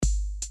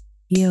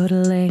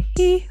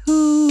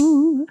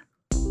Yodelay-hoo.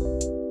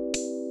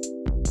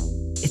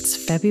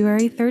 It's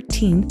February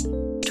 13th,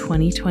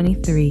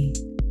 2023.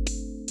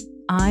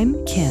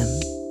 I'm Kim,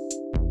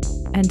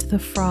 and the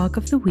frog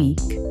of the week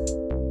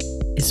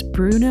is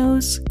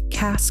Bruno's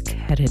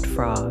cask-headed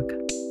frog.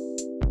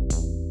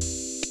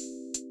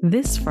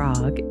 This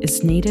frog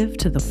is native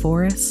to the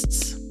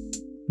forests,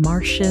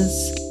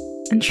 marshes,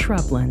 and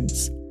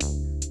shrublands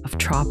of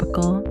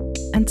tropical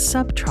and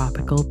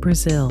subtropical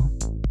Brazil.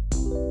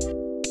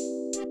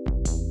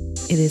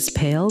 It is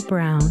pale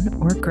brown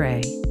or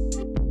gray,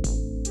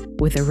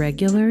 with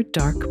irregular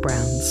dark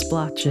brown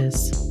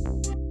splotches.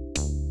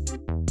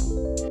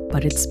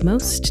 But its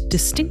most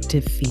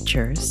distinctive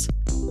features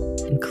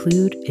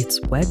include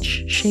its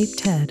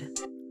wedge-shaped head,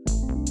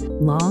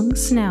 long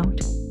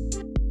snout,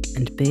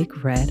 and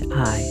big red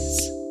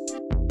eyes.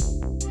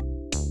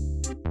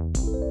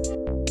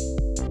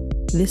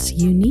 This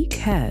unique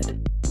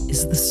head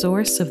is the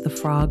source of the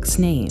frog's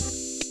name,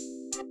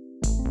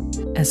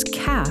 as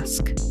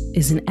cask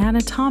is an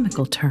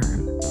anatomical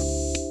term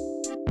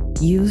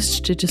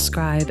used to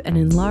describe an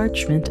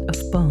enlargement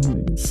of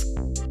bones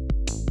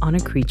on a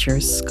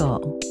creature's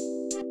skull.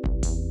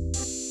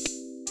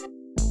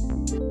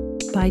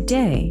 By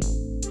day,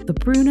 the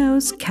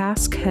Bruno's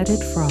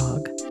cask-headed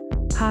frog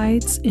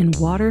hides in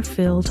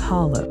water-filled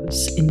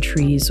hollows in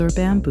trees or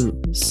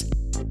bamboos,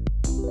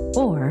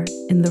 or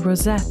in the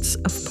rosettes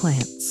of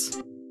plants.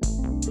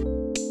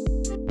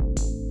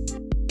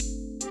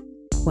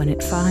 When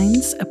it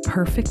finds a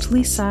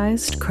perfectly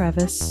sized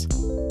crevice,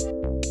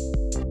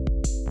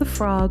 the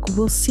frog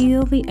will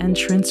seal the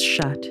entrance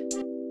shut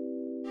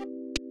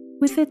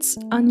with its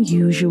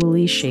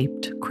unusually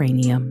shaped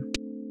cranium.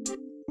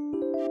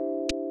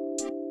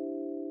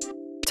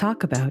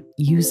 Talk about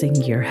using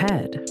your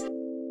head.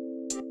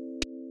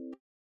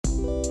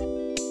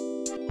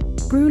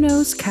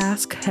 Bruno's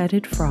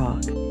cask-headed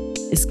frog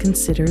is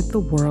considered the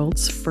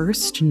world's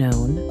first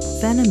known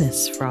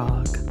venomous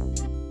frog.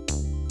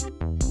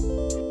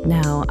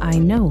 Now, I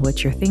know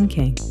what you're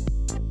thinking.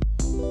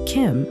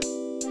 Kim,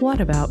 what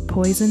about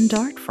poison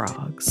dart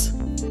frogs?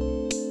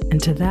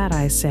 And to that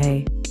I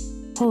say,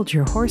 hold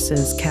your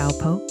horses,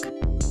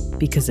 cowpoke,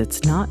 because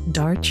it's not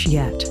darts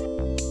yet.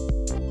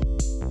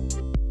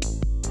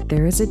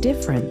 There is a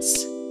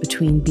difference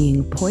between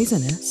being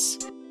poisonous,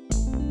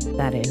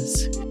 that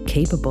is,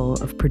 capable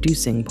of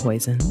producing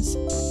poisons,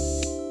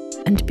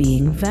 and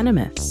being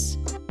venomous,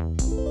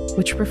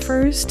 which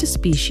refers to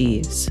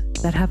species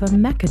that have a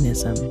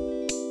mechanism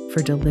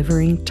for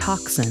delivering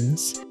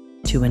toxins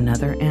to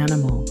another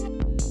animal.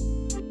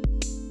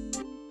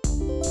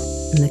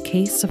 In the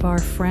case of our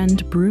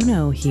friend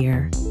Bruno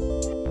here,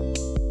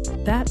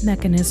 that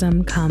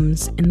mechanism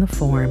comes in the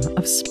form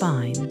of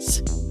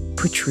spines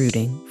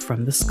protruding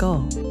from the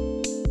skull.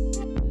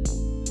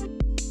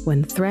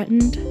 When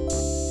threatened,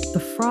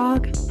 the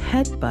frog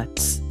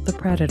headbutts the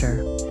predator,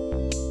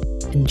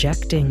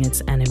 injecting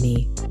its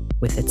enemy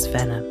with its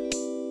venom.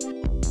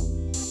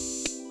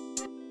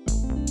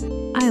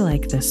 I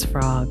like this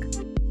frog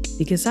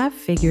because I've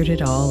figured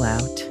it all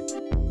out.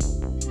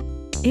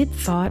 It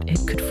thought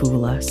it could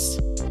fool us,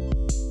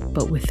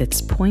 but with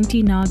its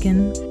pointy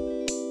noggin,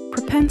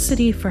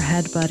 propensity for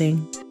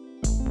headbutting,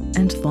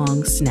 and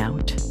long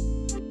snout,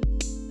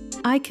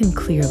 I can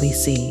clearly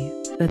see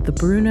that the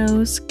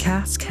Bruno's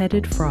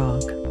cask-headed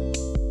frog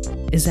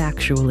is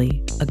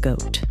actually a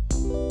goat.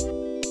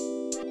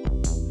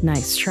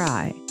 Nice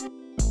try,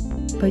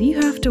 but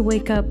you have to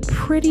wake up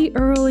pretty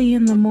early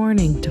in the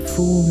morning to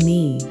fool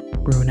me,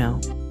 Bruno.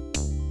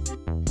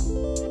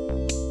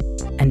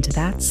 And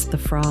that's the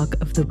frog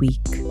of the week.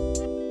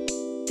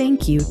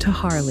 Thank you to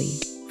Harley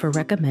for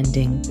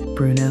recommending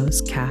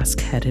Bruno's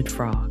cask-headed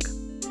frog.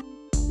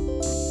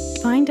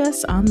 Find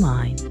us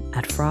online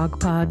at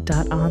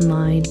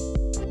frogpod.online,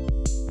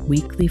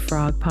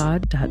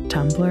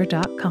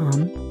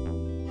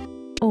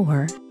 weeklyfrogpod.tumblr.com,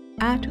 or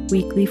at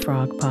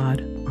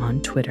weeklyfrogpod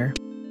on Twitter.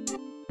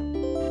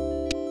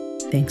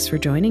 Thanks for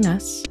joining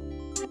us.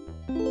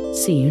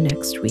 See you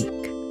next week.